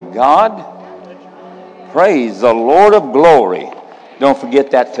God. Praise the Lord of glory. Don't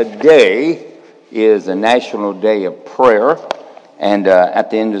forget that today is a National Day of Prayer. And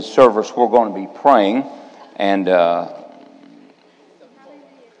at the end of the service, we're going to be praying. And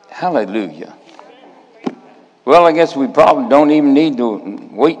hallelujah. Well, I guess we probably don't even need to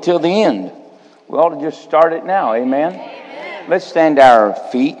wait till the end. We ought to just start it now. Amen. Let's stand to our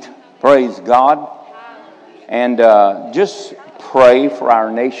feet. Praise God. And just pray for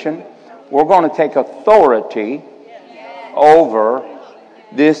our nation. We're going to take authority over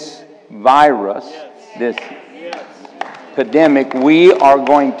this virus, this epidemic. We are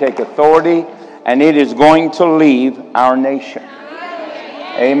going to take authority, and it is going to leave our nation.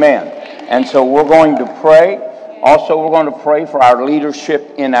 Amen. And so we're going to pray. Also, we're going to pray for our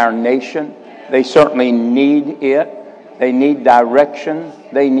leadership in our nation. They certainly need it. They need direction.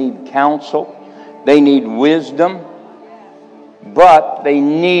 They need counsel. They need wisdom. But they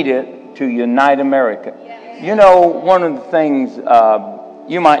need it to unite America. You know, one of the things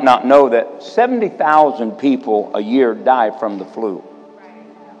you might not know that 70,000 people a year die from the flu.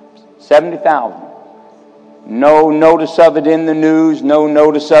 70,000. No notice of it in the news, no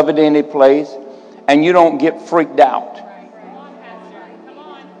notice of it any place, and you don't get freaked out.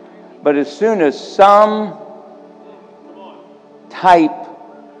 But as soon as some type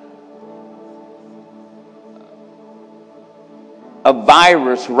a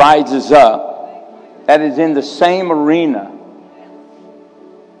virus rises up that is in the same arena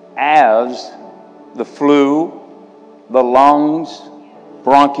as the flu, the lungs,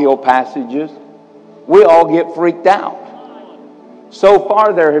 bronchial passages, we all get freaked out. So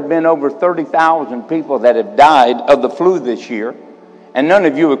far, there have been over 30,000 people that have died of the flu this year, and none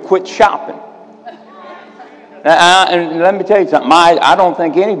of you have quit shopping. And let me tell you something, I don't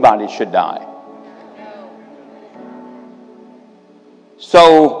think anybody should die.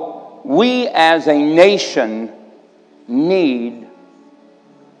 So we as a nation need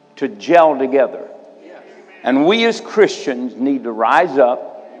to gel together. And we as Christians need to rise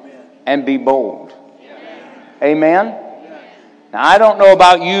up and be bold. Amen? Now, I don't know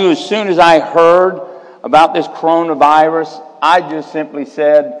about you. As soon as I heard about this coronavirus, I just simply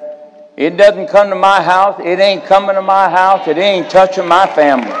said, it doesn't come to my house. It ain't coming to my house. It ain't touching my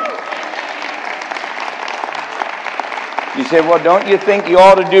family. You say, well, don't you think you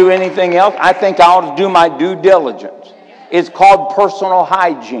ought to do anything else? I think I ought to do my due diligence. It's called personal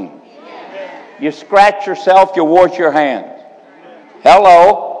hygiene. You scratch yourself, you wash your hands.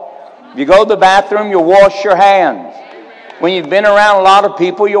 Hello. If you go to the bathroom, you wash your hands. When you've been around a lot of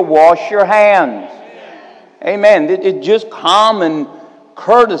people, you wash your hands. Amen. It's just common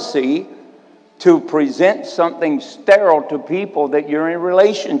courtesy to present something sterile to people that you're in a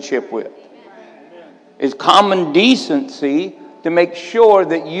relationship with. It's common decency to make sure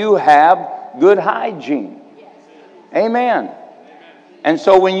that you have good hygiene. Amen. And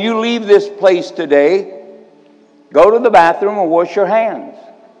so when you leave this place today, go to the bathroom and wash your hands.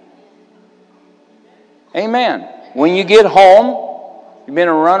 Amen. When you get home, you've been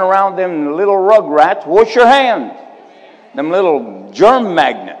run around them little rug rats, wash your hands. Them little germ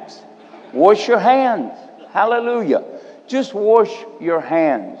magnets, wash your hands. Hallelujah. Just wash your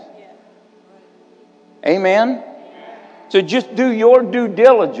hands. Amen. So just do your due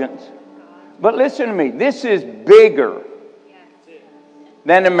diligence. But listen to me. This is bigger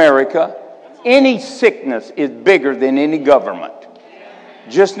than America. Any sickness is bigger than any government.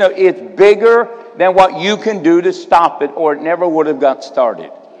 Just know it's bigger than what you can do to stop it, or it never would have got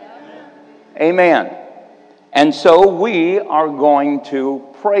started. Amen. And so we are going to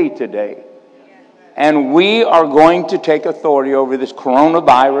pray today. And we are going to take authority over this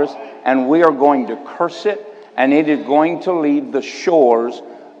coronavirus, and we are going to curse it, and it is going to leave the shores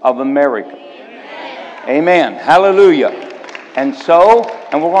of America. Amen. Hallelujah. And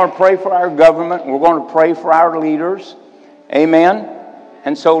we're going to pray for our government. We're going to pray for our leaders. Amen.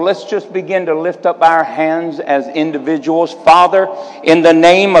 And so let's just begin to lift up our hands as individuals. Father, in the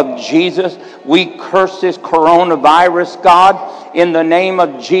name of Jesus, we curse this coronavirus, God. In the name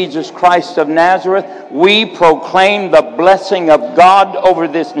of Jesus Christ of Nazareth, we proclaim the blessing of God over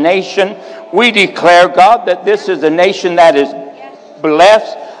this nation. We declare, God, that this is a nation that is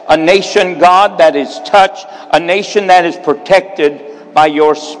blessed, a nation, God, that is touched, a nation that is protected by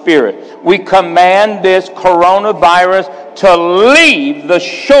your Spirit. We command this coronavirus to leave the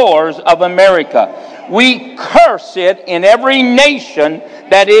shores of America. We curse it in every nation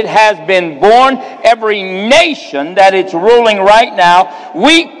that it has been born, every nation that it's ruling right now.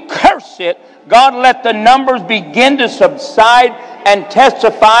 We curse it. God, let the numbers begin to subside and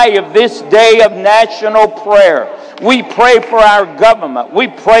testify of this day of national prayer. We pray for our government. We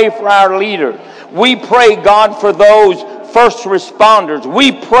pray for our leaders. We pray, God, for those first responders.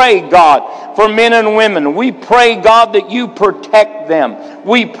 We pray, God, for men and women. We pray, God, that you protect them.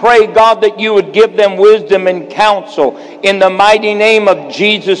 We pray, God, that you would give them wisdom and counsel in the mighty name of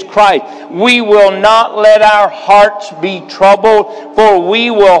Jesus Christ. We will not let our hearts be troubled, for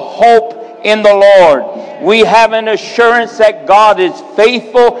we will hope in the Lord. We have an assurance that God is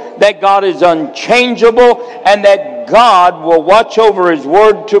faithful, that God is unchangeable, and that God will watch over His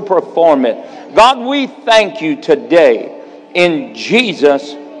word to perform it. God, we thank you today in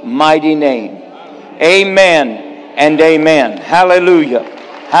Jesus' mighty name. Amen and amen. Hallelujah.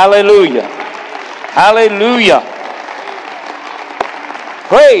 Hallelujah. Hallelujah.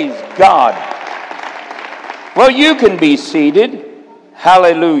 Praise God. Well, you can be seated.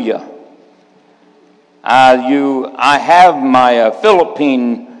 Hallelujah. I have my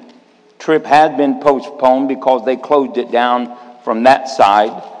Philippine trip had been postponed because they closed it down from that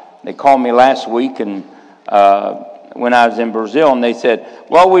side. They called me last week and when I was in Brazil, and they said,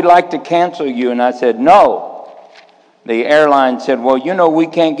 well, we'd like to cancel you. And I said, no. The airline said, well, you know, we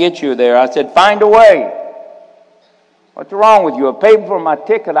can't get you there. I said, find a way. What's wrong with you? I paid for my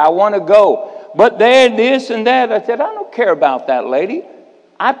ticket. I want to go. But they're this and that. I said, I don't care about that, lady.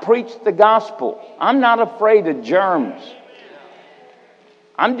 I preach the gospel. I'm not afraid of germs.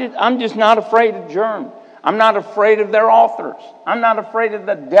 I'm just not afraid of germs. I'm not afraid of their authors. I'm not afraid of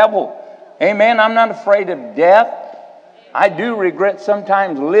the devil. Amen. I'm not afraid of death. I do regret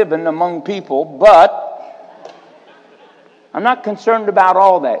sometimes living among people, but I'm not concerned about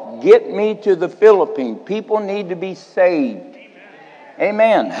all that. Get me to the Philippines. People need to be saved.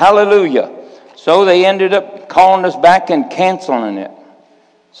 Amen. Hallelujah. So they ended up calling us back and canceling it.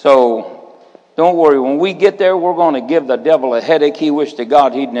 So don't worry. When we get there, we're going to give the devil a headache he wished to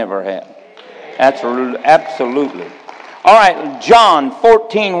God he'd never had. Absolutely. All right, John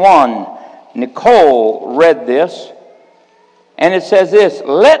 14:1. Nicole read this. And it says this,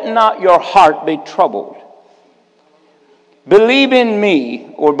 let not your heart be troubled. Believe in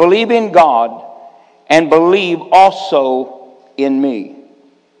me, or believe in God, and believe also in me.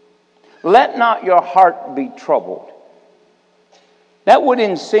 Let not your heart be troubled. That would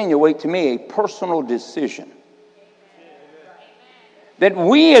insinuate to me a personal decision. That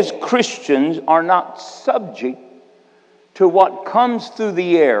we as Christians are not subject to what comes through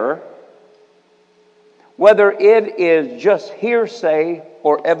the air, whether it is just hearsay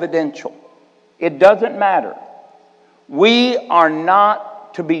or evidential. It doesn't matter. We are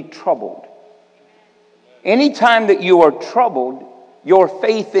not to be troubled. Anytime that you are troubled, your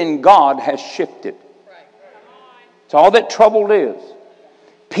faith in God has shifted. It's all that trouble is.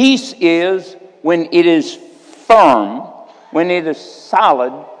 Peace is when it is firm, when it is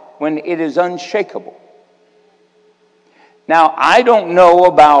solid, when it is unshakable. Now, I don't know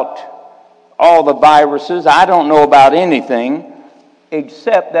about all the viruses. I don't know about anything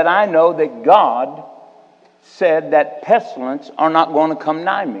except that I know that God said that pestilence are not going to come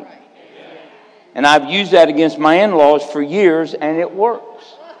nigh me. And I've used that against my in-laws for years, and it works.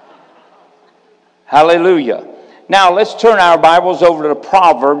 Hallelujah. Now, let's turn our Bibles over to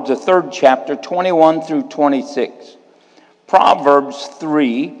Proverbs, the 3rd chapter, 21 through 26. Proverbs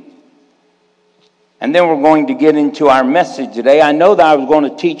 3. And then we're going to get into our message today. I know that I was going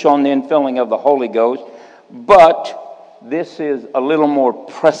to teach on the infilling of the Holy Ghost, but this is a little more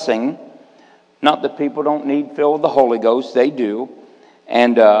pressing. Not that people don't need filled with the Holy Ghost, they do.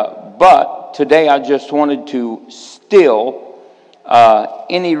 And but today I just wanted to still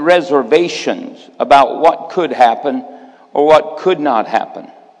any reservations about what could happen or what could not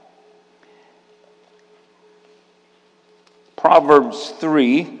happen. Proverbs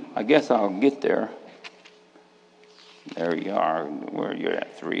 3, I guess I'll get there. There you are, where you're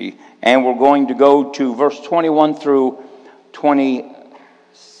at 3. And we're going to go to verse 21 through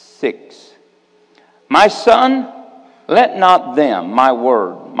 26. My son, let not them, my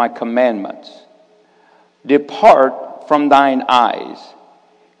word, my commandments, depart from thine eyes.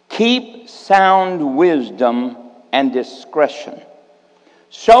 Keep sound wisdom and discretion.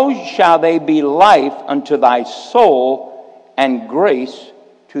 So shall they be life unto thy soul and grace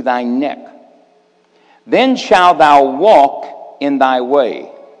to thy neck. Then shalt thou walk in thy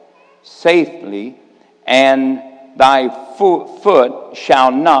way safely, and thy foot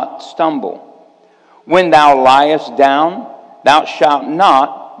shall not stumble. When thou liest down, thou shalt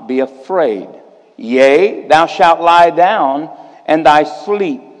not be afraid. Yea, thou shalt lie down, and thy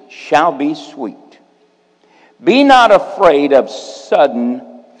sleep shall be sweet. Be not afraid of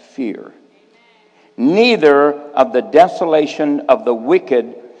sudden fear, neither of the desolation of the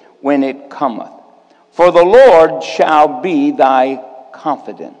wicked when it cometh. For the Lord shall be thy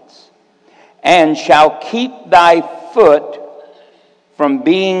confidence, and shall keep thy foot from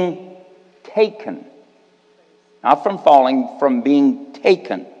being taken. Not from falling, from being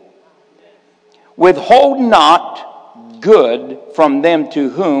taken. Withhold not good from them to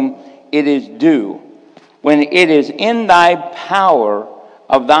whom it is due, when it is in thy power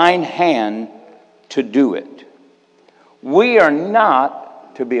of thine hand to do it. We are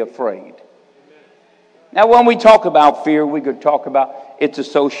not to be afraid. Now, when we talk about fear, we could talk about its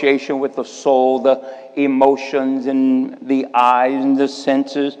association with the soul, the emotions, and the eyes and the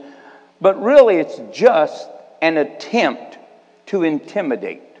senses. But really, it's just an attempt to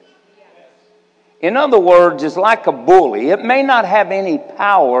intimidate. In other words, it's like a bully. It may not have any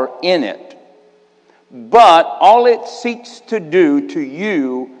power in it, but all it seeks to do to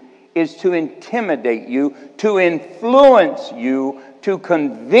you is to intimidate you, to influence you, to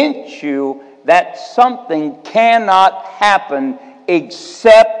convince you that something cannot happen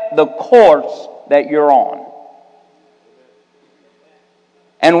except the course that you're on.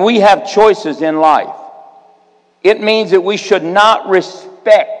 And we have choices in life. It means that we should not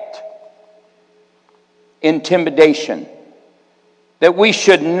respect intimidation, that we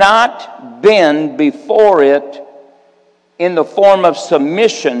should not bend before it in the form of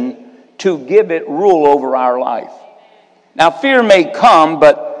submission to give it rule over our life. Now, fear may come,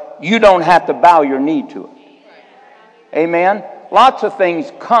 but you don't have to bow your knee to it. Amen? Lots of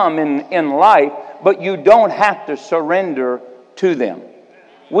things come in life, but you don't have to surrender to them.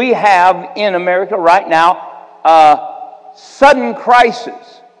 We have in America right now a sudden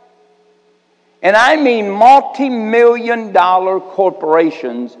crisis. And I mean multi-million-dollar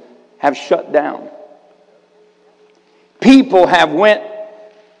corporations have shut down. People have went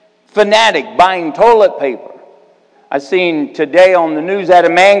fanatic buying toilet paper. I seen today on the news that a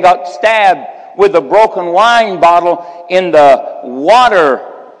man got stabbed with a broken wine bottle in the water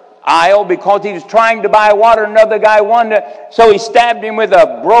aisle because he was trying to buy water. Another guy wanted it, so he stabbed him with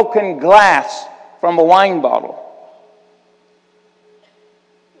a broken glass from a wine bottle.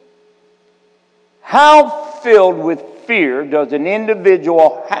 How filled with fear does an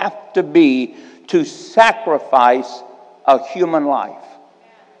individual have to be to sacrifice a human life?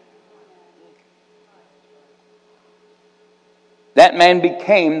 That man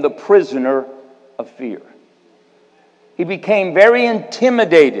became the prisoner of fear. He became very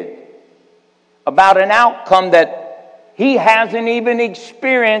intimidated about an outcome that he hasn't even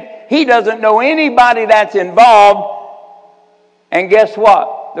experienced. He doesn't know anybody that's involved. And guess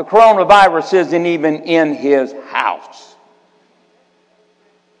what? The coronavirus isn't even in his house.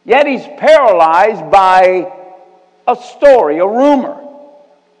 Yet he's paralyzed by a story, a rumor.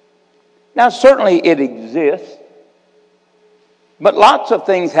 Now, certainly it exists. But lots of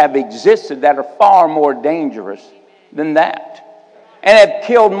things have existed that are far more dangerous than that, and have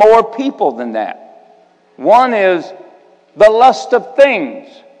killed more people than that. One is the lust of things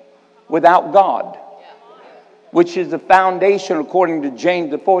without God, which is the foundation, according to James,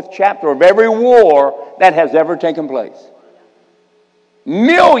 the 4th chapter, of every war that has ever taken place.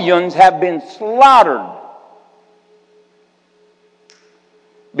 Millions have been slaughtered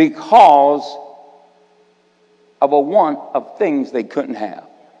because of a want of things they couldn't have.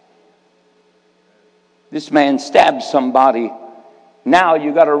 This man stabbed somebody. Now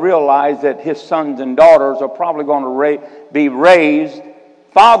you got to realize that his sons and daughters are probably going to be raised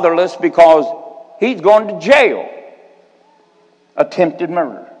fatherless because he's going to jail. Attempted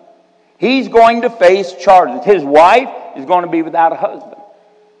murder. He's going to face charges. His wife is going to be without a husband.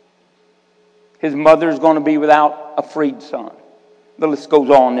 His mother is going to be without a freed son. The list goes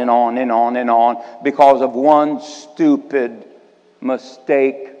on and on and on and on because of one stupid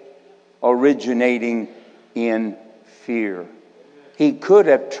mistake originating in fear. He could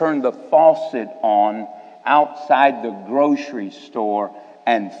have turned the faucet on outside the grocery store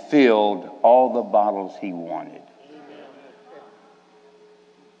and filled all the bottles he wanted.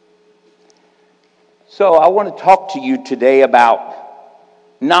 So I want to talk to you today about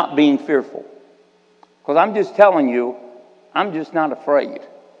not being fearful. Because I'm just telling you, I'm just not afraid.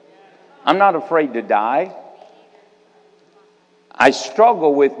 I'm not afraid to die. I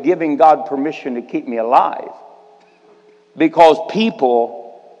struggle with giving God permission to keep me alive because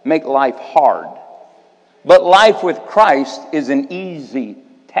people make life hard. But life with Christ is an easy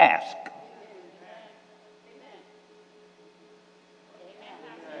task.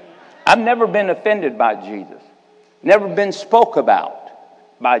 I've never been offended by Jesus. Never been spoke about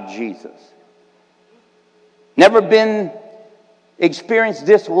by Jesus. Never been experienced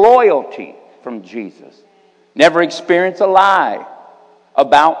disloyalty from Jesus. Never experienced a lie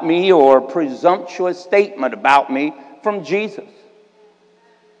about me or a presumptuous statement about me from Jesus.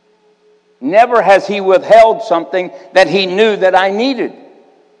 Never has he withheld something that he knew that I needed.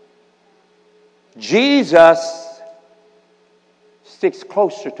 Jesus sticks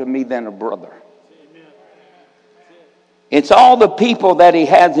closer to me than a brother. It's all the people that he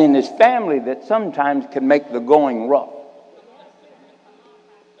has in his family that sometimes can make the going rough.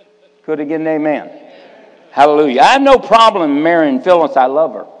 Could I get an amen? Hallelujah. I have no problem marrying Phyllis. I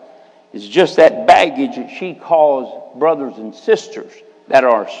love her. It's just that baggage that she calls brothers and sisters that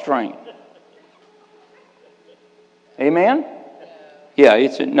are strained. Amen? Yeah,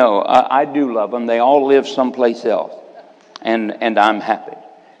 I do love them. They all live someplace else. And I'm happy.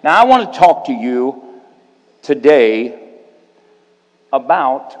 Now, I want to talk to you today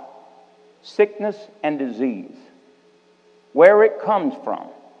about sickness and disease, where it comes from.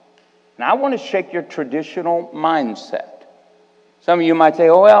 And I want to shake your traditional mindset. Some of you might say,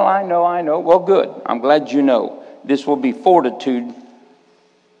 oh, well, I know. Well, good. I'm glad you know. This will be fortitude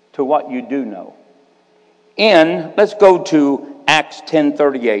to what you do know. Let's go to Acts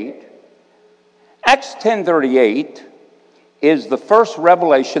 10:38. Acts 10:38 is the first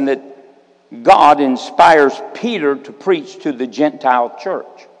revelation that God inspires Peter to preach to the Gentile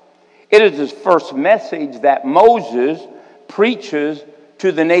church. It is his first message that Moses preaches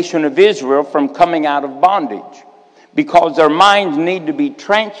to the nation of Israel from coming out of bondage, because their minds need to be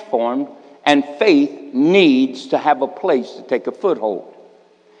transformed and faith needs to have a place to take a foothold.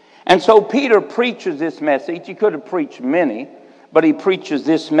 And so Peter preaches this message. He could have preached many, but he preaches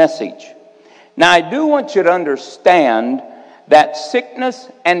this message. Now, I do want you to understand that sickness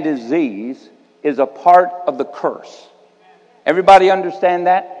and disease is a part of the curse. Everybody understand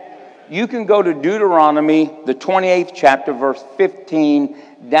that? You can go to Deuteronomy, the 28th chapter, verse 15,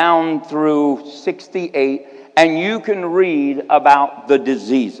 down through 68, and you can read about the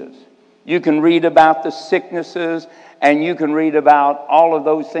diseases. You can read about the sicknesses, and you can read about all of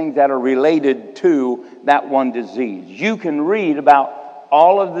those things that are related to that one disease. You can read about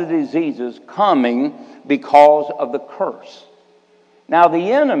all of the diseases coming because of the curse. Now,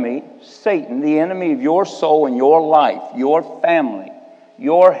 the enemy, Satan, the enemy of your soul and your life, your family,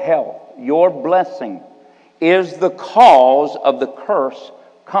 your health, your blessing, is the cause of the curse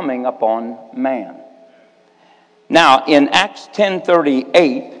coming upon man. Now, in Acts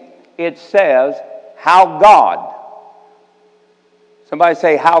 10:38, it says, how God, somebody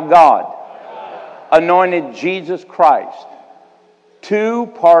say, how God anointed Jesus Christ, two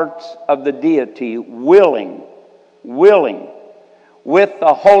parts of the deity, willing, with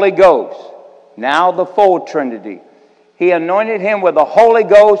the Holy Ghost, now the full Trinity. He anointed him with the Holy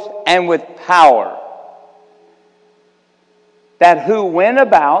Ghost and with power, that who went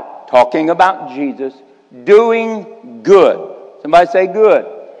about, talking about Jesus, doing good. Somebody say good.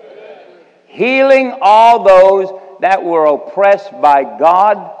 Healing all those that were oppressed by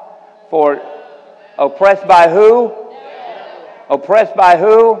God. For oppressed by who? Oppressed by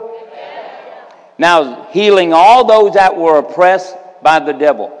who? Now, healing all those that were oppressed by the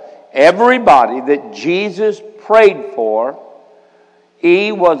devil. Everybody that Jesus prayed for,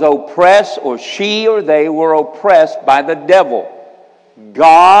 he was oppressed, or she or they were oppressed by the devil.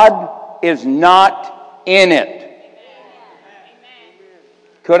 God is not in it.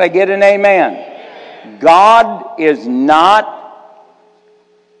 Could I get an amen? God is not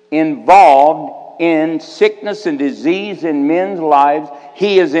involved in sickness and disease in men's lives.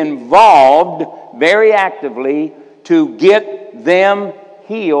 He is involved very actively to get them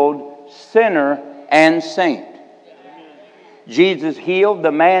healed, sinner and saint. Jesus healed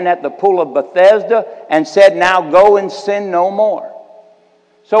the man at the pool of Bethesda and said, now go and sin no more.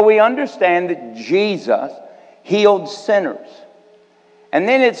 So we understand that Jesus healed sinners. And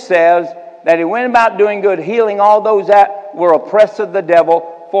then it says that he went about doing good, healing all those that were oppressed of the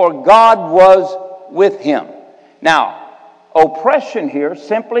devil, for God was with him. Now, oppression here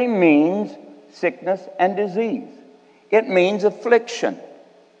simply means sickness and disease. It means affliction.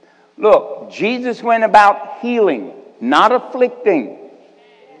 Look, Jesus went about healing, not afflicting.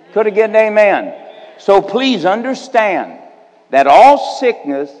 Could I get an amen? So please understand that all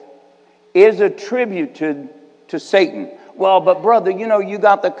sickness is attributed to Satan. Well, but brother, you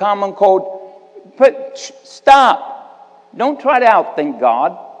got the common cold. Stop. Don't try to outthink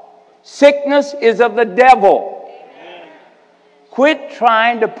God. Sickness is of the devil. Quit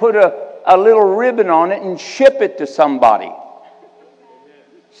trying to put a little ribbon on it and ship it to somebody.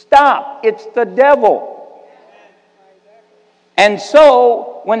 Stop. It's the devil. And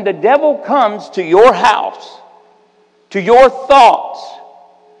so, when the devil comes to your house, to your thoughts,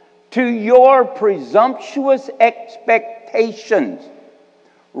 to your presumptuous expectations.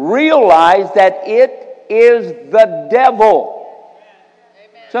 Realize that it is the devil.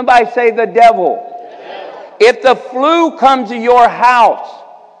 Amen. Somebody say the devil. If the flu comes to your house,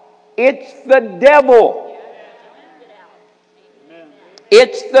 it's the devil.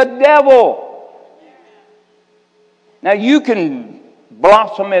 It's the devil. Now you can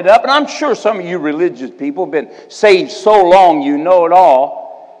blossom it up, and I'm sure some of you religious people have been saved so long you know it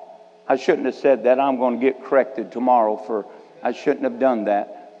all. I shouldn't have said that. I'm going to get corrected tomorrow for I shouldn't have done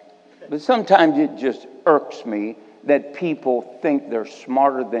that. But sometimes it just irks me that people think they're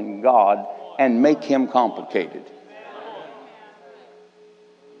smarter than God and make Him complicated.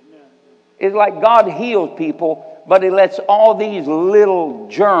 It's like God heals people, but He lets all these little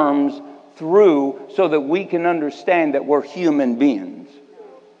germs through so that we can understand that we're human beings.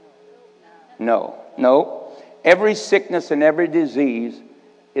 No. Every sickness and every disease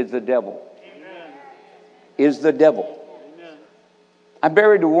is the devil. Is the devil. I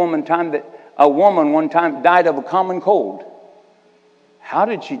buried a woman one time died of a common cold. How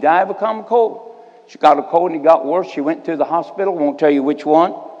did she die of a common cold? She got a cold and it got worse. She went to the hospital. Won't tell you which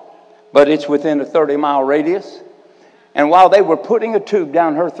one, but it's within a 30-mile radius. And while they were putting a tube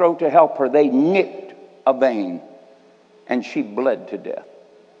down her throat to help her, they nicked a vein, and she bled to death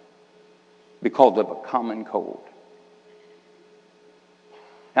because of a common cold.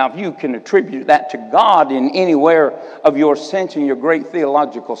 Now, if you can attribute that to God in anywhere of your sense and your great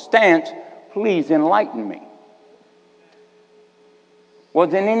theological stance, please enlighten me.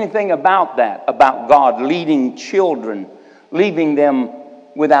 Wasn't anything about that, about God leading children, leaving them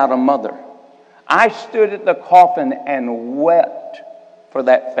without a mother. I stood at the coffin and wept for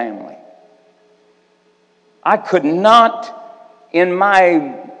that family. I could not, in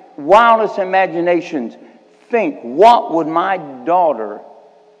my wildest imaginations, think, what would my daughter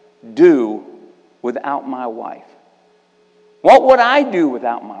do without my wife? What would I do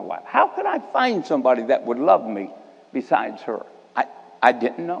without my wife? How could I find somebody that would love me besides her? I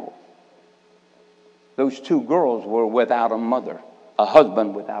didn't know. Those two girls were without a mother, a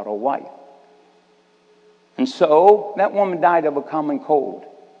husband without a wife. And so that woman died of a common cold.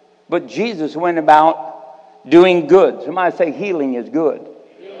 But Jesus went about doing good. Somebody say healing is good.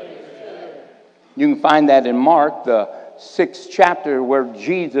 You can find that in Mark, the 6th chapter, where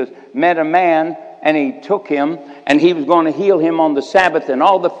Jesus met a man and he took him and he was going to heal him on the Sabbath. And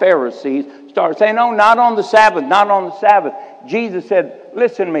all the Pharisees started saying, no, not on the Sabbath, not on the Sabbath. Jesus said,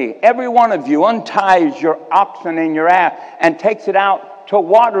 listen to me, every one of you unties your oxen and your ass and takes it out to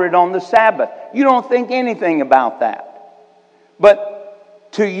water it on the Sabbath. You don't think anything about that.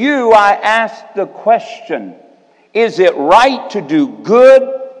 But to you I ask the question, is it right to do good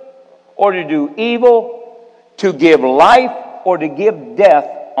or to do evil, to give life or to give death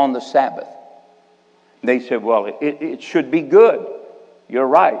on the Sabbath? They said, well, it should be good. You're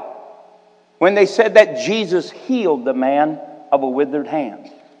right. When they said that, Jesus healed the man of a withered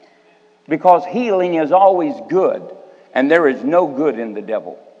hand. Because healing is always good, and there is no good in the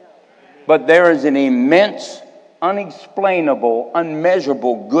devil. But there is an immense, unexplainable,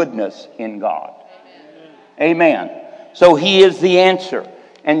 unmeasurable goodness in God. Amen. So He is the answer.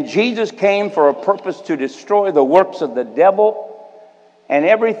 And Jesus came for a purpose to destroy the works of the devil. And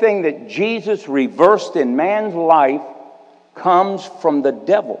everything that Jesus reversed in man's life comes from the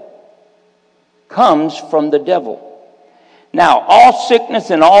devil. Comes from the devil. Now, all sickness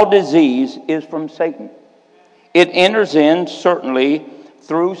and all disease is from Satan. It enters in, certainly,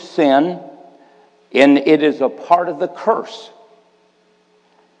 through sin, and it is a part of the curse.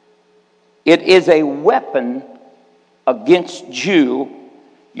 It is a weapon against you,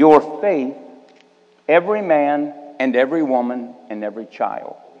 your faith, every man and every woman and every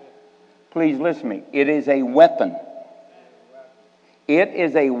child. Please listen to me. It is a weapon. It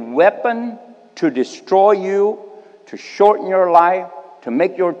is a weapon to destroy you, to shorten your life, to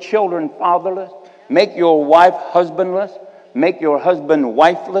make your children fatherless, make your wife husbandless, make your husband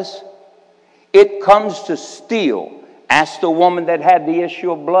wifeless. It comes to steal. Ask the woman that had the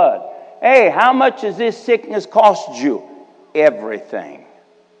issue of blood. Hey, how much has this sickness cost you? Everything.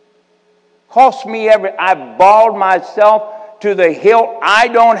 Cost me everything. I bawled myself to the hilt. I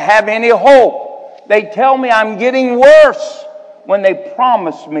don't have any hope. They tell me I'm getting worse when they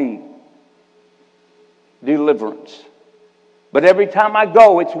promise me deliverance. But every time I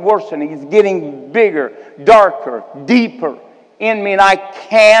go, it's worse, and he's getting bigger, darker, deeper in me, and I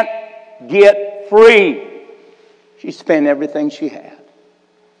can't get free. She spent everything she had.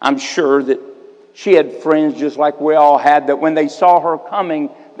 I'm sure that she had friends just like we all had, that when they saw her coming,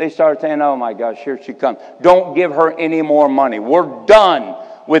 they started saying, oh my gosh, here she comes. Don't give her any more money. We're done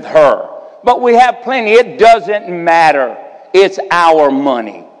with her. But we have plenty. It doesn't matter. It's our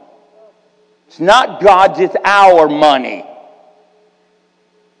money. It's not God's, it's our money.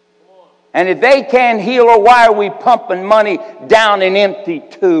 And if they can't heal her, why are we pumping money down an empty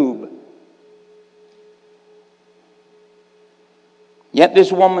tube? Yet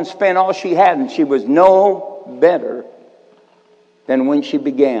this woman spent all she had, and she was no better than when she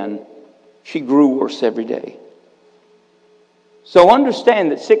began. She grew worse every day. So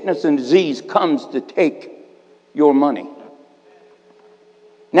understand that sickness and disease comes to take your money.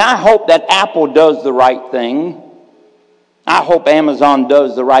 Now I hope that Apple does the right thing. I hope Amazon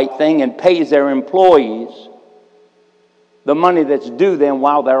does the right thing and pays their employees the money that's due them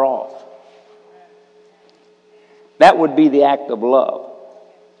while they're off. That would be the act of love.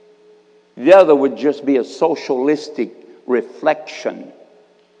 The other would just be a socialistic reflection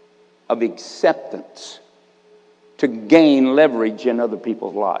of acceptance to gain leverage in other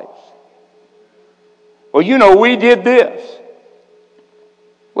people's lives. Well, you know, we did this.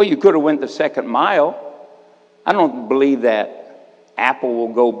 Well, you could have went the second mile. I don't believe that Apple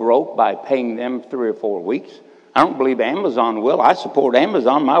will go broke by paying them 3 or 4 weeks. I don't believe Amazon will. I support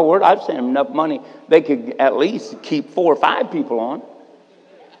Amazon. My word, I've sent them enough money they could at least keep 4 or 5 people on.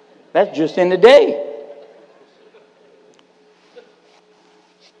 That's just in a day.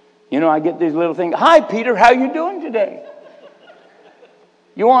 You know, I get these little things. Hi, Peter, how you doing today?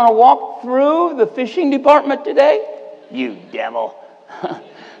 You want to walk through the fishing department today? You devil.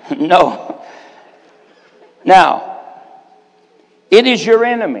 No. Now, it is your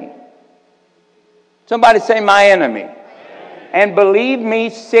enemy. Somebody say, my enemy. And believe me,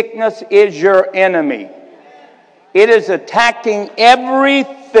 sickness is your enemy. It is attacking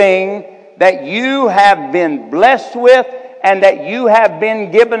everything that you have been blessed with and that you have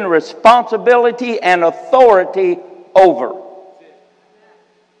been given responsibility and authority over.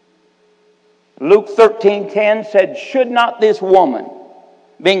 Luke 13:10 said, should not this woman,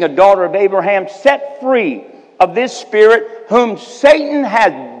 being a daughter of Abraham, set free of this spirit whom Satan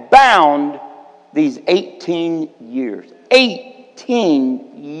has bound these 18 years.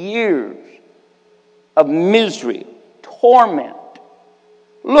 18 years of misery, torment,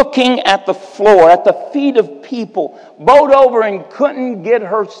 looking at the floor, at the feet of people, bowed over and couldn't get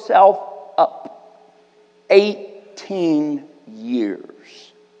herself up. 18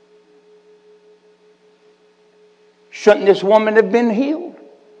 years. Shouldn't this woman have been healed?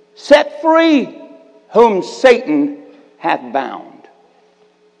 Set free, whom Satan hath bound.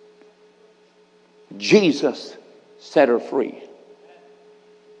 Jesus set her free.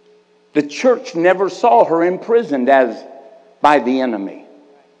 The church never saw her imprisoned as by the enemy.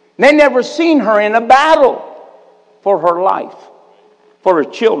 They never seen her in a battle for her life, for her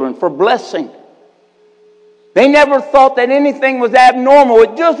children, for blessing. They never thought that anything was abnormal.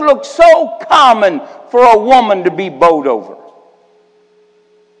 It just looked so common for a woman to be bowed over.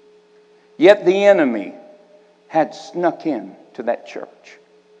 Yet the enemy had snuck in to that church,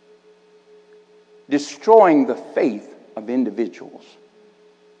 destroying the faith of individuals,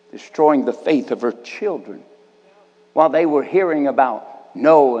 destroying the faith of her children, while they were hearing about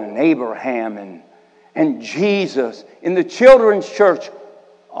Noah and Abraham and Jesus in the children's church.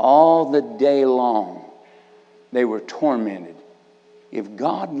 All the day long they were tormented. If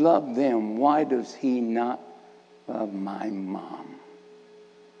God loved them, why does he not love my mom?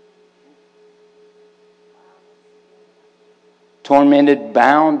 Tormented,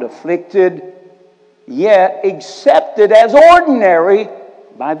 bound, afflicted, yet accepted as ordinary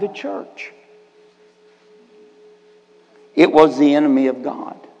by the church. It was the enemy of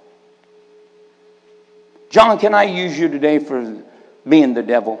God. John, can I use you today for being the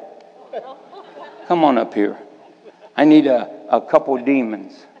devil? Come on up here. I need a couple of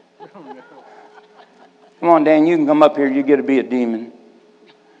demons. Come on, Dan, you can come up here. You get to be a demon.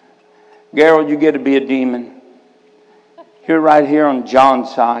 Gerald, you get to be a demon. You're right here on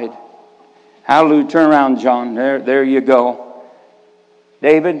John's side. Hallelujah. Turn around, John. There you go.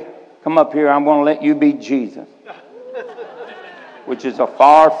 David, come up here. I'm going to let you be Jesus, which is a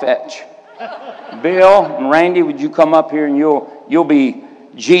far fetch. Bill and Randy, would you come up here and you'll be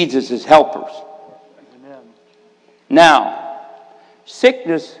Jesus' helpers. Amen. Now,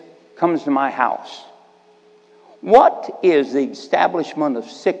 sickness comes to my house. What is the establishment of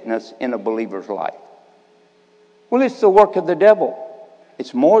sickness in a believer's life? Well, it's the work of the devil.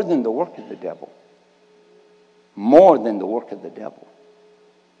 It's more than the work of the devil. More than the work of the devil.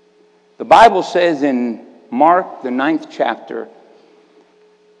 The Bible says in Mark, the 9th chapter,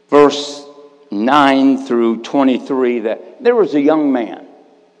 verse 9 through 23, that there was a young man.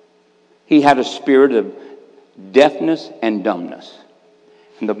 He had a spirit of deafness and dumbness.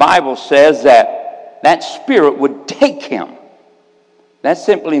 And the Bible says that that spirit would take him. That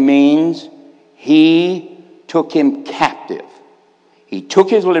simply means he took him captive. He took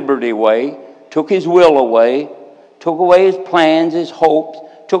his liberty away, took his will away, took away his plans, his hopes,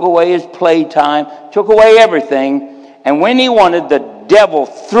 took away his playtime, took away everything. And when he wanted, the devil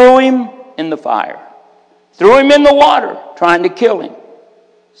threw him in the fire, threw him in the water, trying to kill him.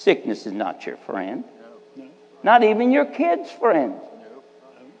 Sickness is not your friend. Not even your kid's friend.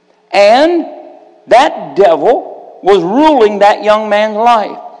 And that devil was ruling that young man's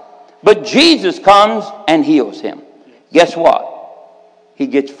life. But Jesus comes and heals him. Guess what? He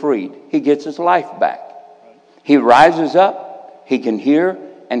gets freed. He gets his life back. He rises up, he can hear,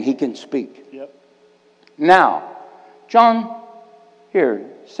 and he can speak. Now, John, here,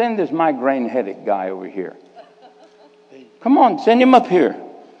 send this migraine headache guy over here. Come on, send him up here.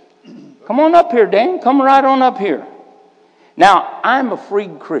 Come on up here, Dan. Come right on up here. Now, I'm a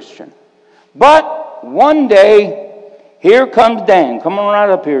freed Christian. But one day, here comes Dan. Come on right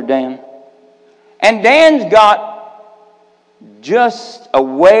up here, Dan. And Dan's got just a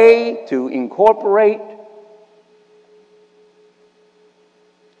way to incorporate.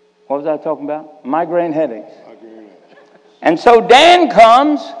 What was I talking about? Migraine headaches. And so Dan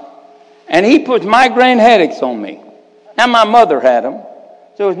comes and he puts migraine headaches on me. Now my mother had them,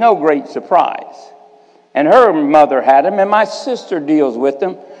 so it was no great surprise. And her mother had them, and my sister deals with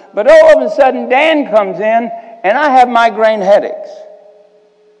them. But all of a sudden Dan comes in and I have migraine headaches.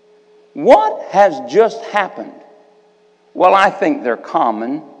 What has just happened? Well, I think they're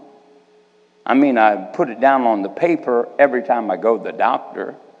common. I mean, I put it down on the paper every time I go to the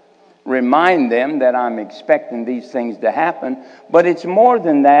doctor. Remind them that I'm expecting these things to happen. But it's more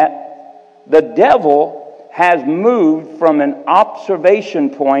than that. The devil has moved from an observation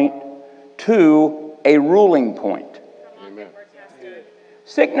point to a ruling point. Amen.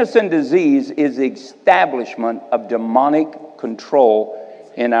 Sickness and disease is the establishment of demonic control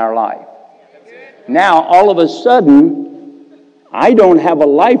in our life. Now, all of a sudden, I don't have a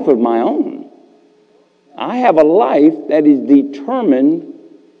life of my own. I have a life that is determined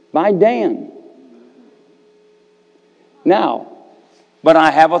by Dan. Now, but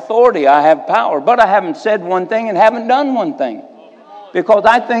I have authority, I have power, but I haven't said one thing and haven't done one thing. Because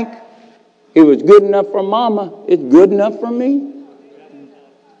I think it was good enough for Mama, it's good enough for me.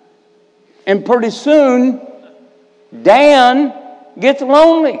 And pretty soon, Dan gets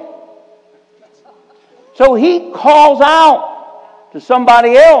lonely. So he calls out to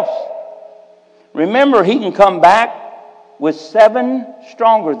somebody else. Remember, he can come back with 7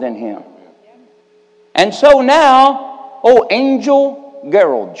 stronger than him. And so now, Angel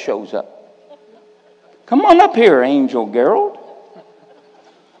Gerald shows up. Come on up here, Angel Gerald.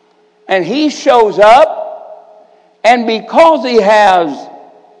 And he shows up, and because he has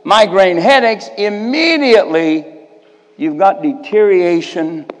migraine headaches, immediately you've got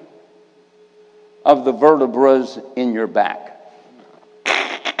deterioration of the vertebrae in your back.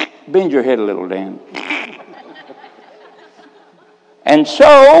 Bend your head a little, Dan. And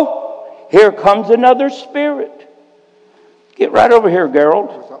so, here comes another spirit. Get right over here,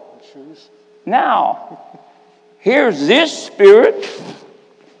 Gerald. Now, here's this spirit.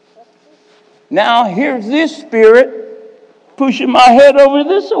 Now, here's this spirit pushing my head over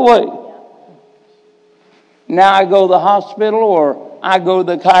this way. Now I go to the hospital or I go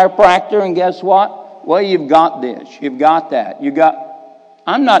to the chiropractor, and guess what? Well, you've got this, you've got that,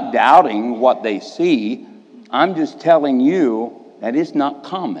 I'm not doubting what they see. I'm just telling you that it's not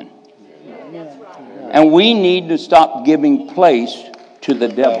common. And we need to stop giving place to the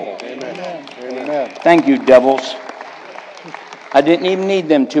devil. Amen. Thank you, devils. I didn't even need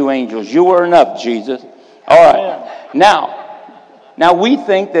them 2 angels. You were enough, Jesus. All right. Now we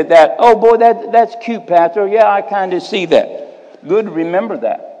think that oh boy, that's cute, Pastor. Yeah, I kind of see that. Good, remember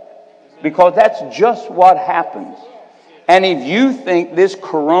that. Because that's just what happens. And if you think this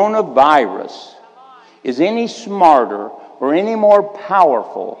coronavirus is any smarter or any more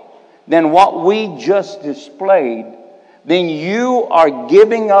powerful than what we just displayed, then you are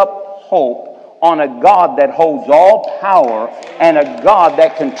giving up hope on a God that holds all power and a God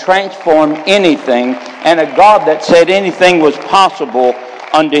that can transform anything and a God that said anything was possible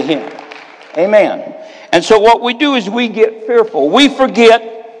unto him. Amen. And so what we do is we get fearful. We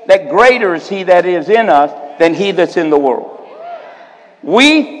forget that greater is he that is in us than he that's in the world.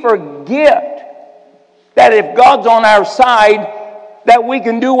 We forget that if God's on our side, that we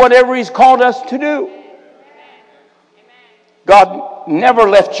can do whatever he's called us to do. God never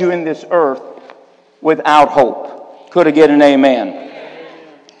left you in this earth without hope. Could I get an amen?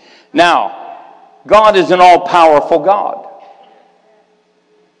 Now, God is an all-powerful God.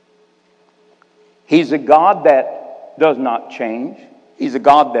 He's a God that does not change. He's a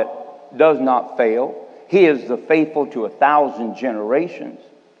God that does not fail. He is the faithful to 1,000 generations.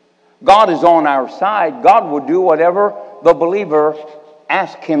 God is on our side. God will do whatever the believer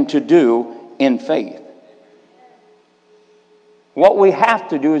asks him to do in faith. What we have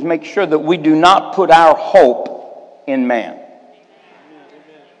to do is make sure that we do not put our hope in man.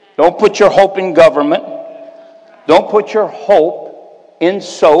 Don't put your hope in government. Don't put your hope in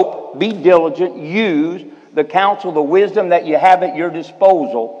soap. Be diligent. Use the counsel, the wisdom that you have at your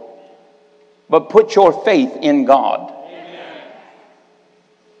disposal. But put your faith in God.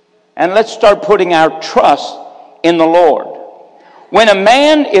 And let's start putting our trust in the Lord. When a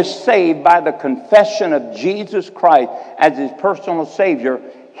man is saved by the confession of Jesus Christ as his personal Savior,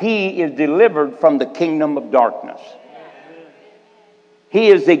 he is delivered from the kingdom of darkness. He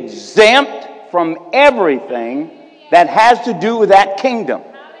is exempt from everything that has to do with that kingdom.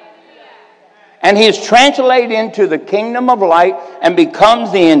 And he is translated into the kingdom of light and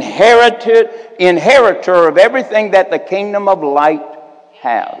becomes the inheritor of everything that the kingdom of light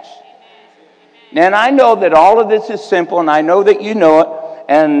has. And I know that all of this is simple, and I know that you know it,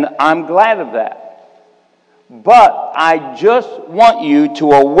 and I'm glad of that. But I just want you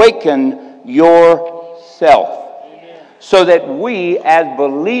to awaken yourself so that we as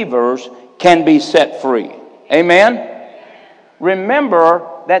believers can be set free. Amen? Remember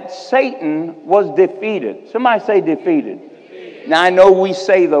that Satan was defeated. Somebody say defeated. Now I know we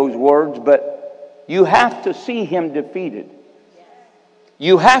say those words, but you have to see him defeated.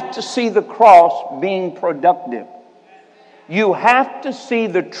 You have to see the cross being productive. You have to see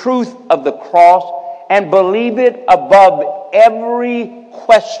the truth of the cross and believe it above every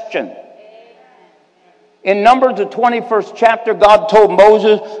question. In Numbers, the 21st chapter, God told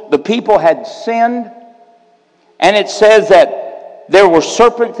Moses the people had sinned. And it says that there were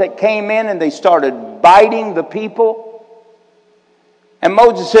serpents that came in and they started biting the people. And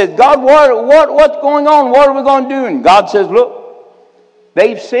Moses said, God, what's going on? What are we going to do? And God says, look,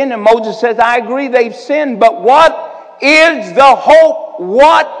 they've sinned. And Moses says, I agree, they've sinned. But what is the hope?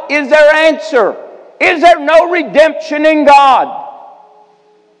 What is their answer? Is there no redemption in God?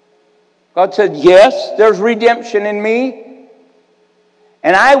 God said, yes, there's redemption in me.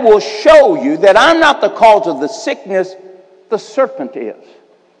 And I will show you that I'm not the cause of the sickness, the serpent is.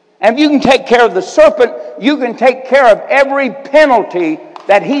 And if you can take care of the serpent, you can take care of every penalty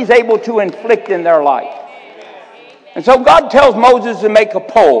that he's able to inflict in their life. And so God tells Moses to make a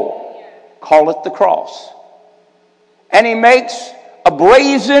pole, call it the cross. And he makes a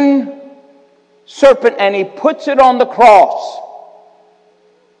brazen serpent and he puts it on the cross.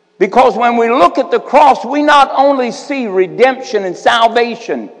 Because when we look at the cross, we not only see redemption and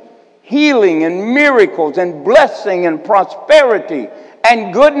salvation, healing and miracles and blessing and prosperity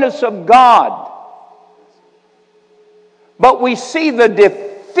and goodness of God, but we see the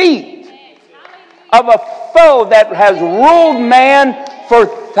defeat of a foe that has ruled man for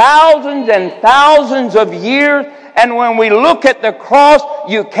thousands and thousands of years. And when we look at the cross,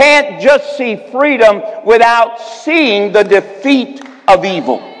 you can't just see freedom without seeing the defeat of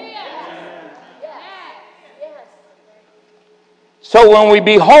evil. So when we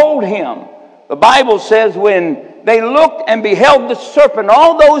behold him, the Bible says when they looked and beheld the serpent,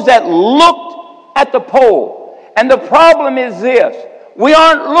 all those that looked at the pole. And the problem is this: we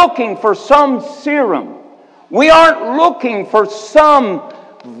aren't looking for some serum. We aren't looking for some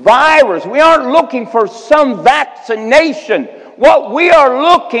virus. We aren't looking for some vaccination. What we are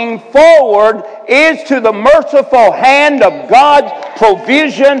looking forward is to the merciful hand of God's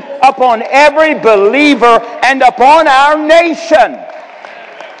provision upon every believer and upon our nation.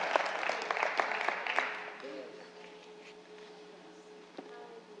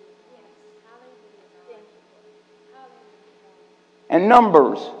 And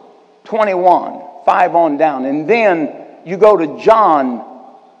Numbers 21, 5 on down. And then you go to John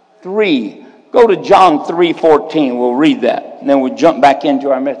 3. Go to John 3:14. We'll read that. And then we'll jump back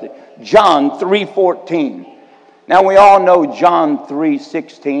into our message. John 3:14. Now we all know John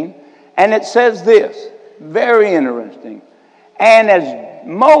 3:16. And it says this. Very interesting. And as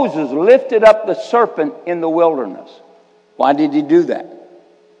Moses lifted up the serpent in the wilderness. Why did he do that?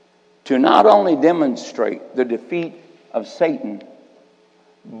 To not only demonstrate the defeat of Satan,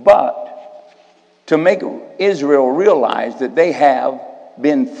 but to make Israel realize that they have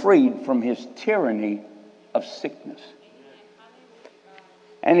been freed from his tyranny of sickness.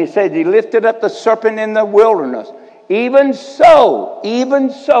 And he said he lifted up the serpent in the wilderness. Even so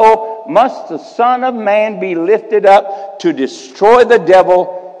must the Son of Man be lifted up to destroy the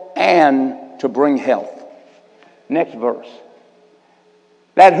devil and to bring health. Next verse.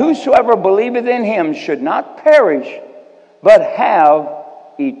 that whosoever believeth in him should not perish, but have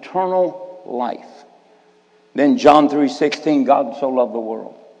eternal life. Then John 3:16, God so loved the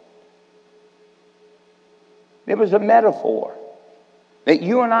world. It was a metaphor that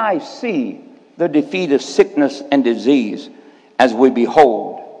you and I see the defeat of sickness and disease as we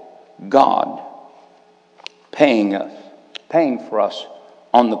behold God paying for us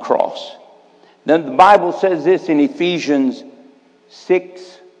on the cross. Then the Bible says this in Ephesians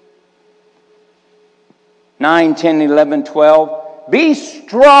 6, 9, 10, 11, 12. Be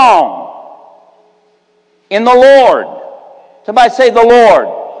strong in the Lord. Somebody say the Lord.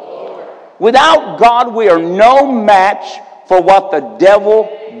 Without God, we are no match for what the devil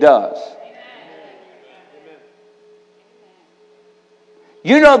does.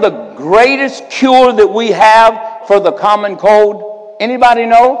 You know the greatest cure that we have for the common cold? Anybody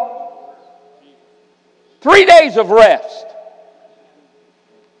know? 3 days of rest.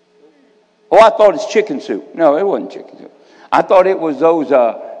 Oh, I thought it's chicken soup. No, it wasn't chicken soup. I thought it was those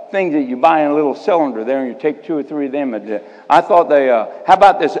things that you buy in a little cylinder there and you take 2 or 3 of them a day. I thought how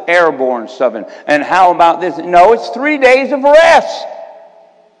about this airborne stuff? And how about this? No, it's 3 days of rest.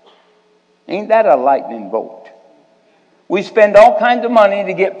 Ain't that a lightning bolt? We spend all kinds of money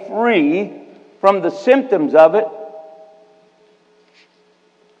to get free from the symptoms of it.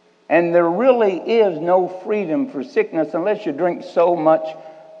 And there really is no freedom for sickness unless you drink so much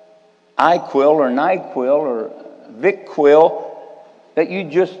IQL or NyQuil or VicQuil that you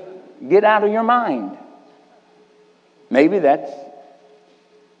just get out of your mind. Maybe that's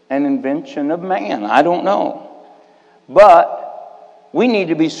an invention of man. I don't know. But we need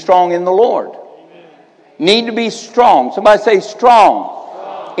to be strong in the Lord. Amen. Need to be strong. Somebody say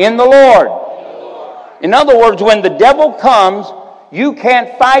strong. In the Lord. In other words, when the devil comes, you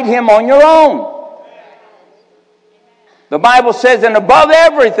can't fight him on your own. The Bible says, and above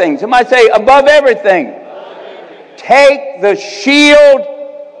everything, somebody say above everything. Take the shield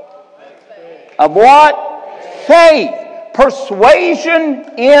of what? Faith.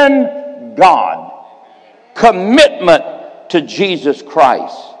 Persuasion in God. Commitment to Jesus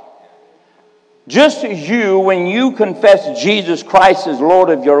Christ. Just as you, when you confess Jesus Christ as Lord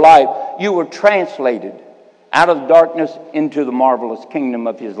of your life, you were translated out of darkness into the marvelous kingdom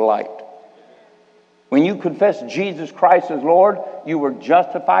of His light. When you confess Jesus Christ as Lord, you were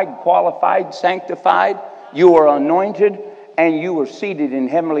justified, qualified, sanctified. You were anointed, and you were seated in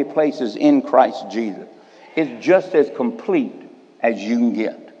heavenly places in Christ Jesus. It's just as complete as you can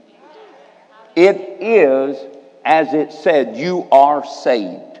get. It is, as it said, you are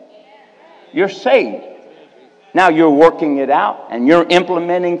saved. You're saved. Now you're working it out, and you're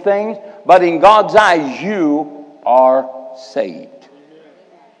implementing things, but in God's eyes, you are saved.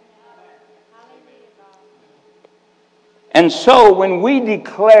 And so when we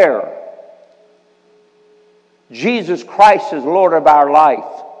declare Jesus Christ as Lord of our life,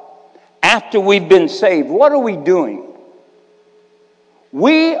 after we've been saved, what are we doing?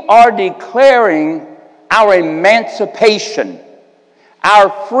 We are declaring our emancipation, our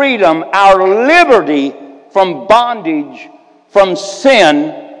freedom, our liberty from bondage, from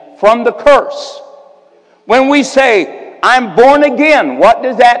sin, from the curse. When we say, I'm born again, what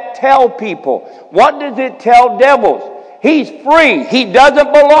does that tell people? What does it tell devils? He's free. He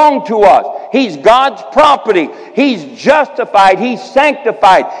doesn't belong to us. He's God's property. He's justified. He's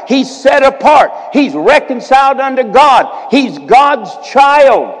sanctified. He's set apart. He's reconciled unto God. He's God's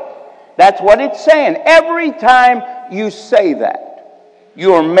child. That's what it's saying. Every time you say that,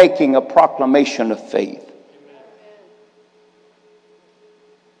 you are making a proclamation of faith.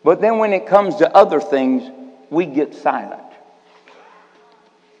 But then when it comes to other things, we get silent.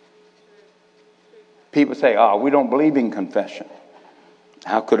 People say, oh, we don't believe in confession.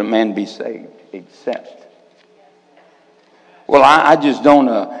 How could a man be saved except? Well, I just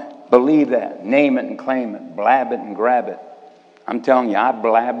don't believe that. Name it and claim it. Blab it and grab it. I'm telling you, I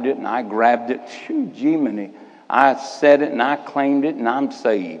blabbed it and I grabbed it. Phew, Jiminy. I said it and I claimed it and I'm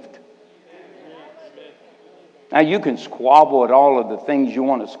saved. Now, you can squabble at all of the things you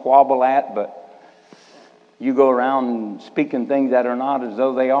want to squabble at, but you go around speaking things that are not as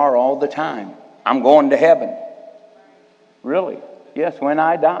though they are all the time. I'm going to heaven. Really? Yes, when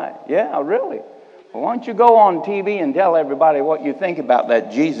I die. Yeah, really. Well, why don't you go on TV and tell everybody what you think about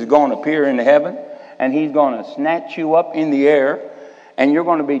that? Jesus is going to appear in heaven, and He's going to snatch you up in the air, and you're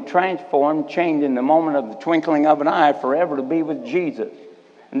going to be transformed, changed in the moment of the twinkling of an eye forever to be with Jesus.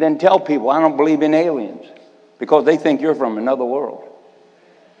 And then tell people, I don't believe in aliens, because they think you're from another world.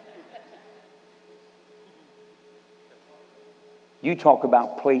 You talk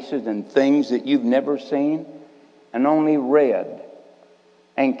about places and things that you've never seen and only read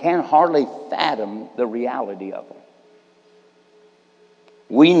and can hardly fathom the reality of them.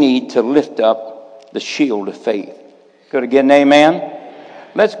 We need to lift up the shield of faith. Could I get an amen?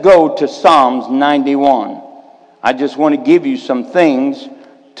 Let's go to Psalms 91. I just want to give you some things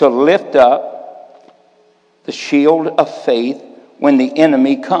to lift up the shield of faith when the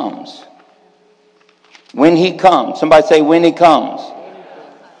enemy comes. When he comes. Somebody say, when he comes.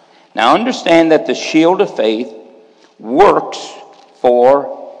 Now understand that the shield of faith works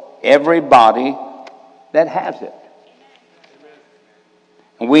for everybody that has it.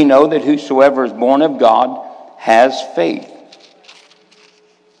 And we know that whosoever is born of God has faith.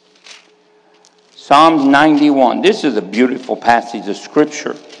 Psalms 91. This is a beautiful passage of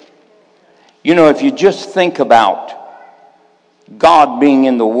Scripture. You know, if you just think about God being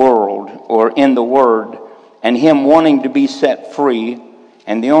in the world or in the Word and Him wanting to be set free,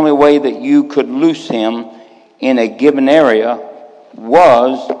 and the only way that you could loose Him in a given area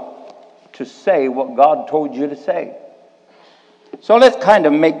was to say what God told you to say. So let's kind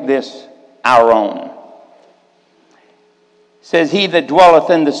of make this our own. It says, he that dwelleth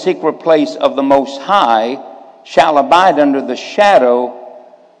in the secret place of the Most High shall abide under the shadow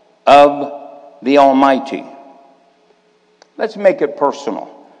of the Almighty. Let's make it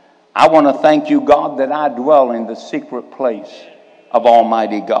personal. I want to thank you, God, that I dwell in the secret place of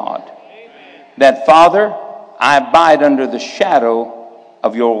Almighty God. That, Father, I abide under the shadow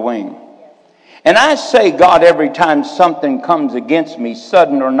of your wing. And I say, God, every time something comes against me,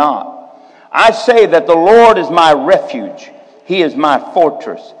 sudden or not, I say that the Lord is my refuge. He is my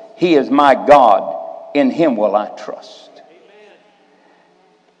fortress. He is my God. In Him will I trust.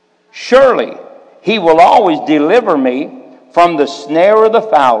 Surely He will always deliver me from the snare of the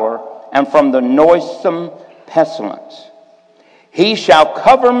fowler and from the noisome pestilence. He shall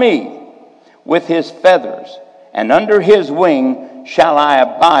cover me with His feathers, and under His wing shall I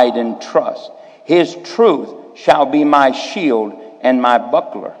abide in trust. His truth shall be my shield and my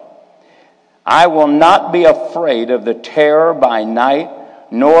buckler. I will not be afraid of the terror by night,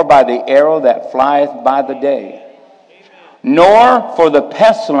 nor by the arrow that flieth by the day, nor for the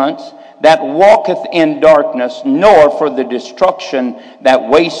pestilence that walketh in darkness, nor for the destruction that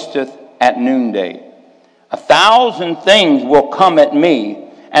wasteth at noonday. 1,000 things will come at me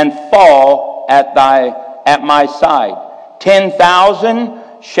and fall at my side. 10,000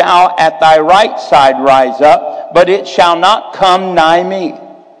 shall at thy right side rise up, but it shall not come nigh me.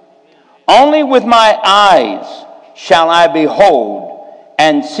 Only with my eyes shall I behold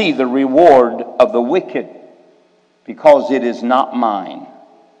and see the reward of the wicked, because it is not mine.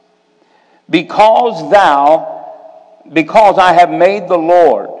 Because I have made the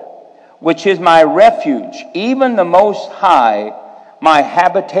Lord, which is my refuge, even the Most High, my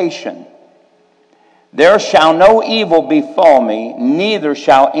habitation, there shall no evil befall me, neither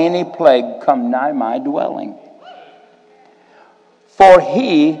shall any plague come nigh my dwelling. For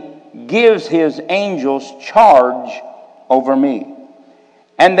He gives His angels charge over me,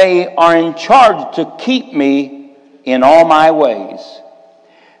 and they are in charge to keep me in all my ways.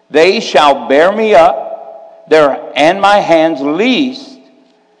 They shall bear me up, and my hands, lest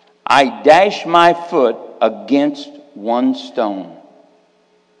I dash my foot against one stone.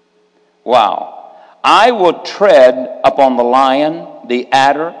 Wow. I will tread upon the lion, the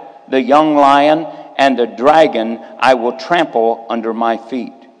adder, the young lion, and the dragon I will trample under my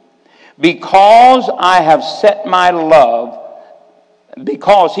feet. Because I have set my love,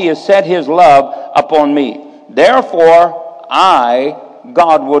 because He has set His love upon me. Therefore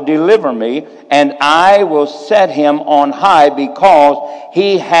God will deliver me, and I will set Him on high, because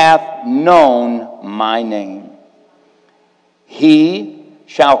He hath known my name. He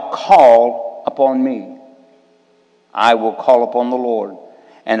shall call upon me. I will call upon the Lord,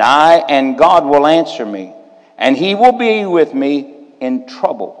 and God will answer me, and He will be with me in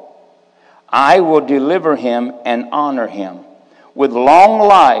trouble. I will deliver him and honor him. With long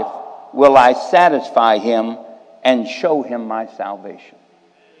life will I satisfy him and show him my salvation.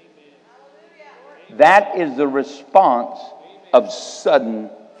 That is the response of sudden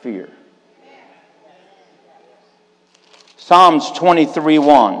fear. Psalms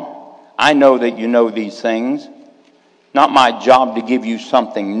 23:1. I know that you know these things. Not my job to give you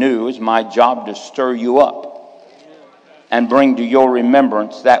something new. It's my job to stir you up and bring to your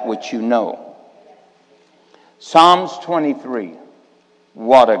remembrance that which you know. Psalms 23.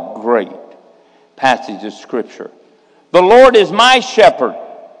 What a great passage of Scripture. The Lord is my shepherd.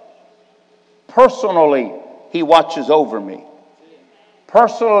 Personally, He watches over me.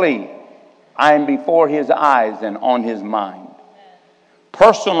 Personally, I am before His eyes and on His mind.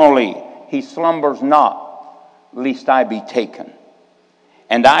 Personally, He slumbers not, lest I be taken.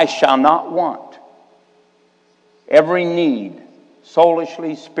 and I shall not want. Every need,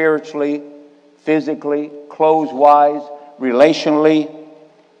 soulishly, spiritually, physically, clothes-wise, relationally,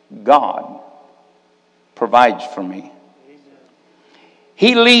 God provides for me.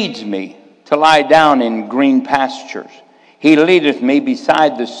 He leads me to lie down in green pastures. He leadeth me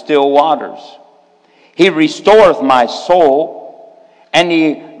beside the still waters. He restoreth my soul, and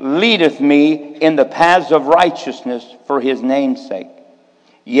he leadeth me in the paths of righteousness for his name's sake.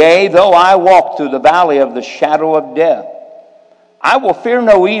 Yea, though I walk through the valley of the shadow of death, I will fear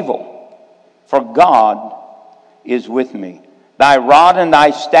no evil, for God is with me. Thy rod and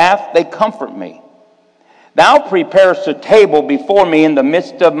thy staff, they comfort me. Thou preparest a table before me in the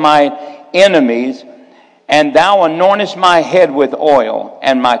midst of my enemies, and thou anointest my head with oil,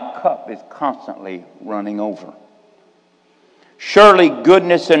 and my cup is constantly running over. Surely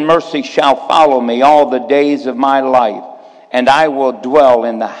goodness and mercy shall follow me all the days of my life, and I will dwell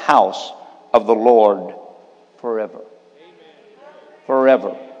in the house of the Lord forever.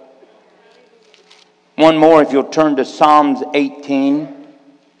 Forever. One more, if you'll turn to Psalms 18.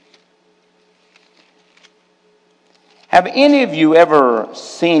 Have any of you ever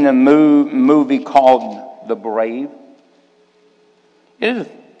seen a movie called The Brave?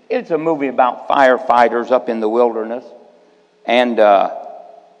 It's a movie about firefighters up in the wilderness. And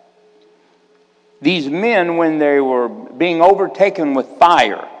these men, when they were being overtaken with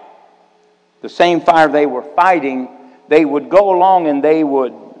fire, the same fire they were fighting, they would go along and they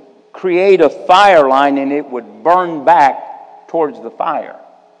would create a fire line, and it would burn back towards the fire.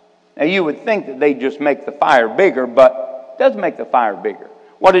 Now, you would think that they just make the fire bigger, but it doesn't make the fire bigger.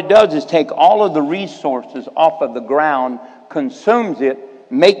 What it does is take all of the resources off of the ground, consumes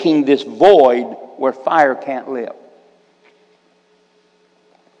it, making this void where fire can't live.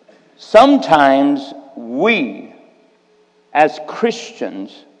 Sometimes we, as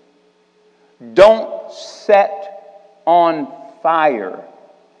Christians, don't set on fire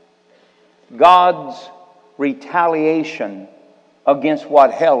God's retaliation against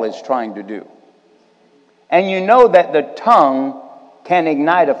what hell is trying to do. And you know that the tongue can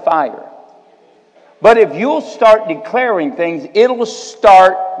ignite a fire. But if you'll start declaring things, it'll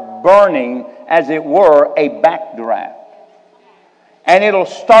start burning, as it were, a backdraft. And it'll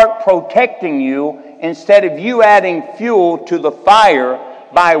start protecting you instead of you adding fuel to the fire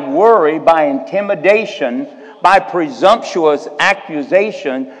by worry, by intimidation, by presumptuous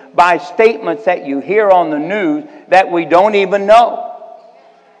accusation, by statements that you hear on the news that we don't even know.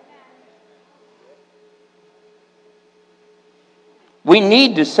 We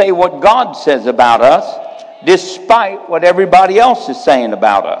need to say what God says about us, despite what everybody else is saying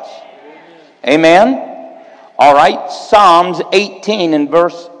about us. Amen? All right, Psalms 18 and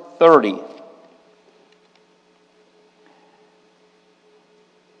verse 30.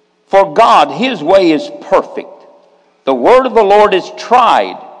 For God, his way is perfect. The word of the Lord is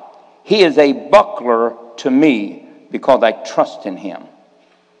tried. He is a buckler to me because I trust in him.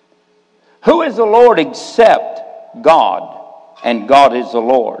 Who is the Lord except God? And God is the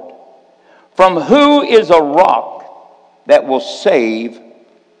Lord. From who is a rock that will save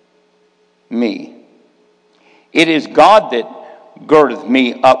me? It is God that girdeth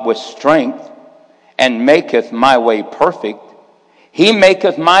me up with strength, and maketh my way perfect. He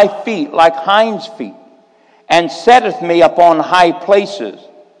maketh my feet like hinds' feet, and setteth me upon high places.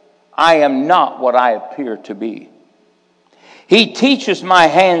 I am not what I appear to be. He teacheth my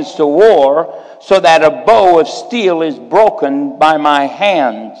hands to war, so that a bow of steel is broken by my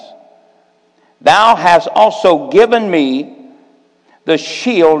hands. Thou hast also given me the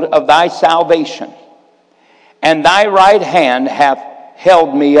shield of thy salvation, and thy right hand hath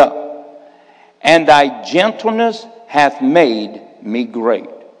held me up, and thy gentleness hath made me great.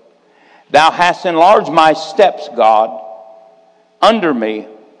 Thou hast enlarged my steps, God. Under me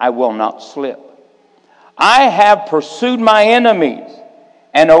I will not slip. I have pursued my enemies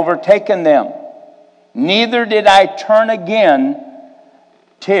and overtaken them. Neither did I turn again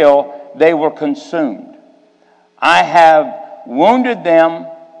till they were consumed. I have wounded them,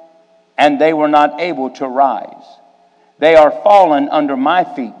 and they were not able to rise. They are fallen under my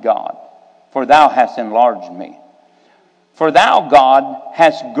feet, God, for thou hast enlarged me. For thou, God,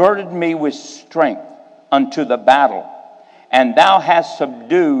 hast girded me with strength unto the battle, and thou hast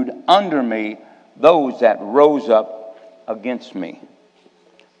subdued under me those that rose up against me.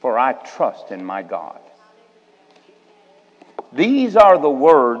 For I trust in my God. These are the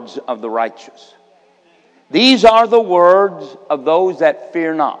words of the righteous. These are the words of those that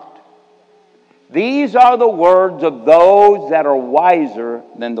fear not. These are the words of those that are wiser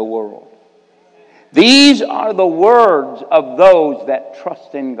than the world. These are the words of those that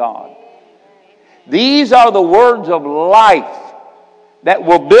trust in God. These are the words of life that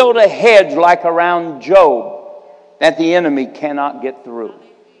will build a hedge like around Job that the enemy cannot get through.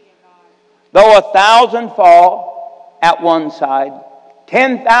 Though 1,000 fall at one side,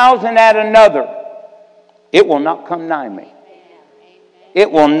 10,000 at another, it will not come nigh me.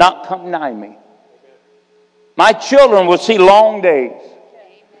 It will not come nigh me. My children will see long days.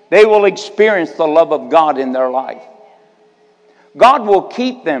 They will experience the love of God in their life. God will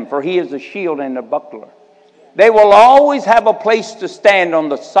keep them, for He is a shield and a buckler. They will always have a place to stand on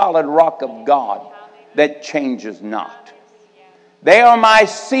the solid rock of God that changes not. They are my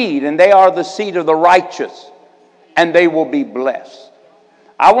seed, and they are the seed of the righteous, and they will be blessed.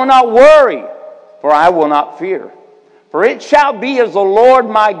 I will not worry, for I will not fear. For it shall be as the Lord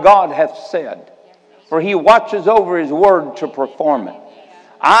my God hath said, for He watches over His word to perform it.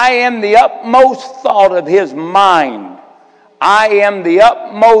 I am the utmost thought of His mind. I am the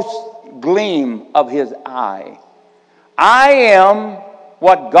utmost gleam of His eye. I am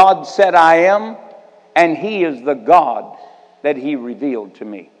what God said I am, and He is the God that He revealed to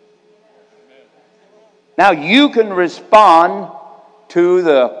me. Now you can respond to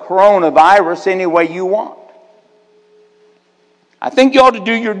the coronavirus any way you want. I think you ought to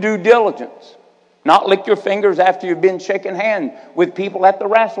do your due diligence. Not lick your fingers after you've been shaking hands with people at the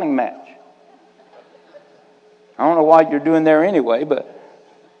wrestling match. I don't know what you're doing there anyway, but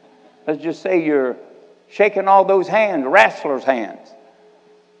let's just say you're shaking all those hands, wrestlers' hands.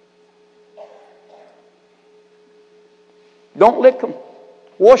 Don't lick them.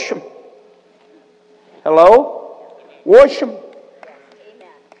 Wash them. Hello? Wash them.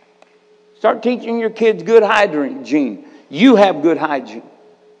 Start teaching your kids good hygiene. You have good hygiene.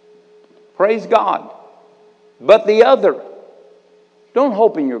 Praise God. But the other, don't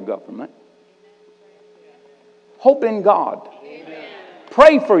hope in your government. Hope in God. Amen.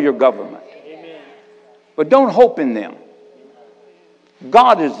 Pray for your government. Amen. But don't hope in them.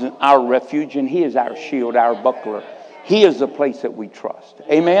 God is our refuge, and He is our shield, our buckler. He is the place that we trust.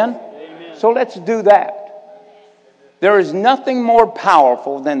 Amen? Amen. So let's do that. There is nothing more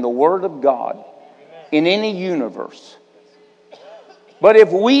powerful than the Word of God in any universe. But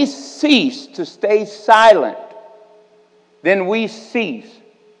if we cease to stay silent, then we cease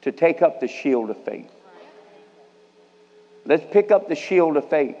to take up the shield of faith. Let's pick up the shield of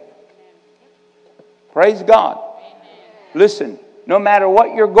faith. Praise God. Listen, no matter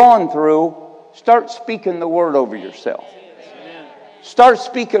what you're going through, start speaking the word over yourself. Start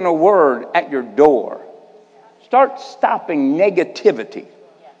speaking a word at your door. Start stopping negativity.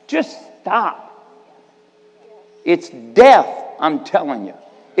 Just stop. It's death, I'm telling you.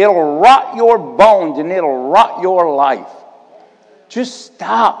 It'll rot your bones and it'll rot your life. Just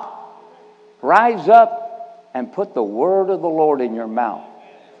stop. Rise up and put the word of the Lord in your mouth.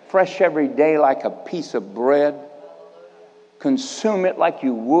 Fresh every day like a piece of bread. Consume it like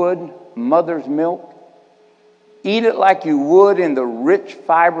you would mother's milk. Eat it like you would in the rich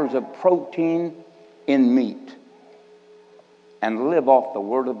fibers of protein in meat. And live off the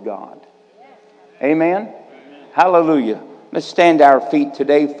word of God. Amen? Amen. Hallelujah. Let's stand to our feet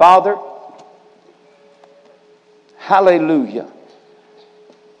today. Father, hallelujah.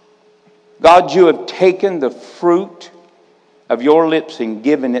 God, you have taken the fruit of your lips and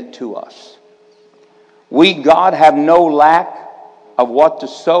given it to us. We, God, have no lack of what to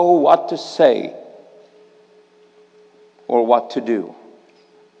sow, what to say, or what to do.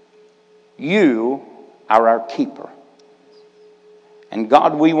 You are our keeper. And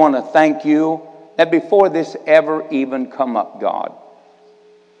God, we want to thank you that before this ever even come up, God,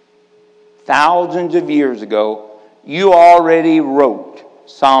 thousands of years ago, you already wrote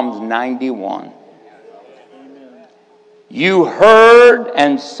Psalms 91. You heard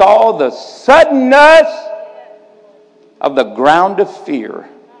and saw the suddenness of the ground of fear.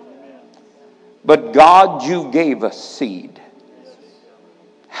 But God, you gave us seed.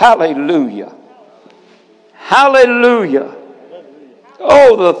 Hallelujah. Hallelujah.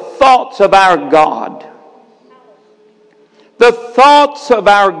 Oh, the thoughts of our God. The thoughts of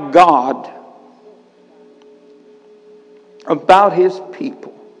our God about His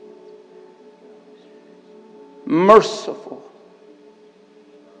people. Merciful,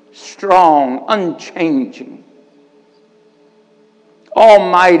 strong, unchanging,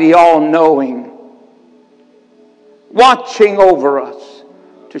 almighty, all-knowing, watching over us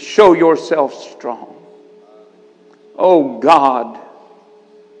to show yourself strong. Oh God,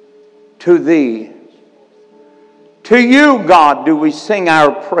 to Thee, to You, God, do we sing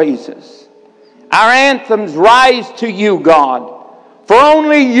our praises. Our anthems rise to You, God, for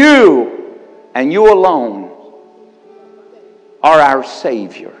only You and you alone are our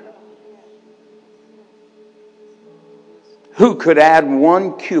Savior. Who could add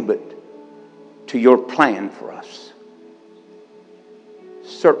 1 cubit to your plan for us?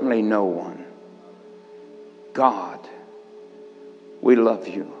 Certainly no one. God, we love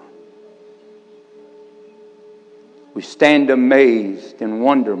you. We stand amazed in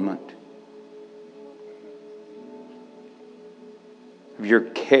wonderment of your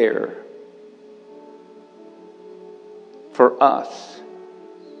care for us,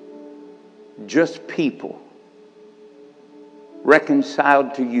 just people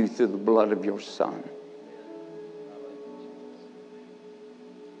reconciled to you through the blood of your Son.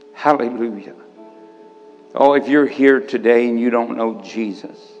 Hallelujah. Oh, if you're here today and you don't know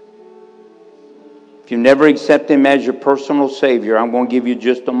Jesus, if you never accept Him as your personal Savior, I'm going to give you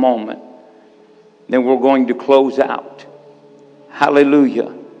just a moment. Then we're going to close out.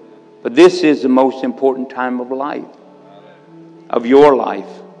 Hallelujah. But this is the most important time of life, of your life,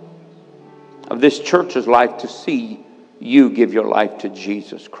 of this church's life, to see you give your life to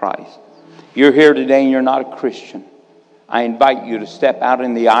Jesus Christ. You're here today and you're not a Christian. I invite you to step out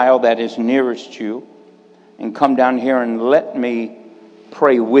in the aisle that is nearest you and come down here and let me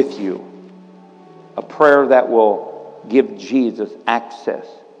pray with you. A prayer that will give Jesus access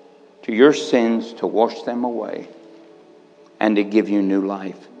to your sins, to wash them away, and to give you new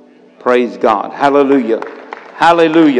life. Praise God. Hallelujah. Hallelujah.